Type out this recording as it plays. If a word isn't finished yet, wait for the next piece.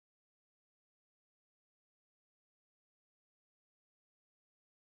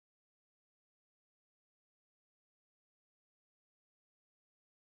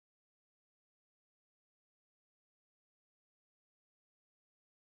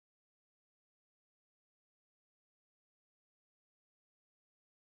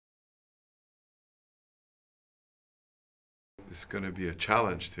it's going to be a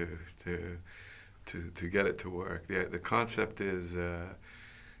challenge to get it to work. The concept is, you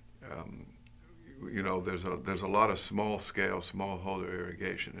know, there's a lot of small-scale, smallholder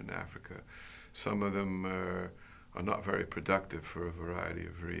irrigation in Africa. Some of them are not very productive for a variety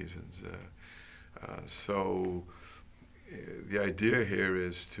of reasons. So the idea here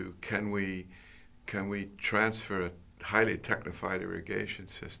is can we transfer a highly technified irrigation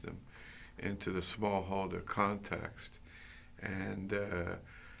system into the smallholder context and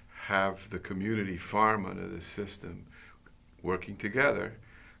have the community farm under the system working together.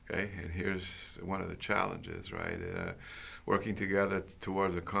 Okay, and here's one of the challenges, right? Working together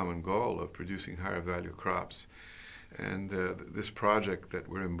towards a common goal of producing higher value crops. And this project that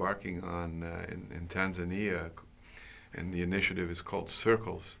we're embarking on in Tanzania, and the initiative is called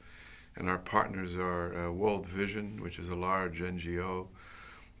Circles, and our partners are World Vision, which is a large NGO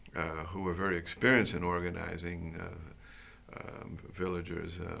who are very experienced in organizing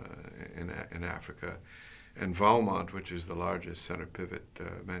villagers in Africa, and Valmont, which is the largest center pivot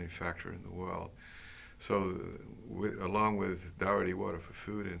manufacturer in the world. So along with Daugherty Water for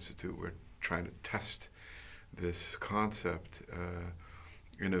Food Institute, we're trying to test this concept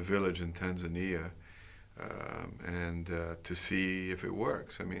in a village in Tanzania and to see if it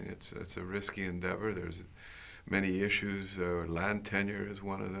works. I mean, it's a risky endeavor. There's many issues. Land tenure is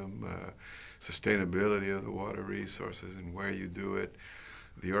one of them, sustainability of the water resources and where you do it,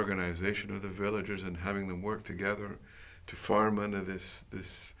 the organization of the villagers and having them work together to farm under this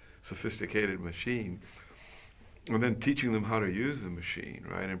sophisticated machine, and then teaching them how to use the machine,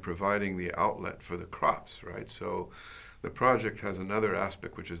 right, and providing the outlet for the crops, right? So the project has another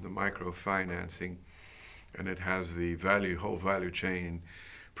aspect, which is the microfinancing, and it has the whole value chain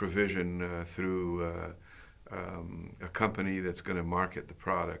provision through a company that's going to market the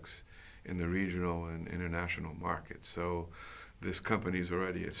products in the regional and international markets. So this company is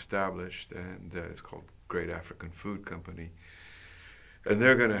already established, and it's called Great African Food Company. And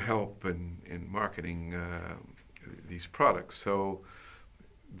they're going to help in marketing these products. So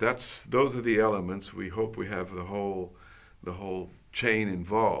those are the elements. We hope we have the whole chain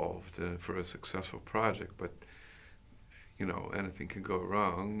involved for a successful project. But you know, anything can go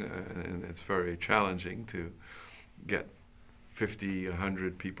wrong, and it's very challenging to get 50,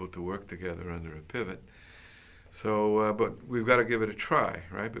 100 people to work together under a pivot. So, but we've got to give it a try,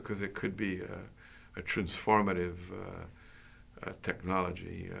 right? Because it could be a transformative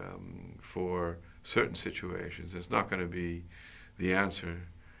technology for certain situations. It's not going to be the answer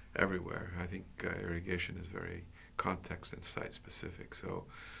everywhere. I think irrigation is very context and site specific. So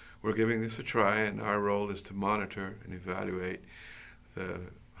we're giving this a try, and our role is to monitor and evaluate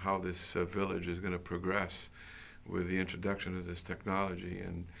how this village is going to progress with the introduction of this technology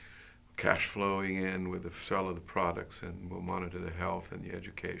and cash flowing in with the sale of the products, and we'll monitor the health and the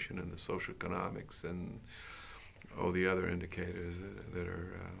education and the social economics and all the other indicators that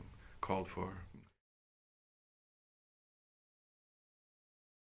are called for.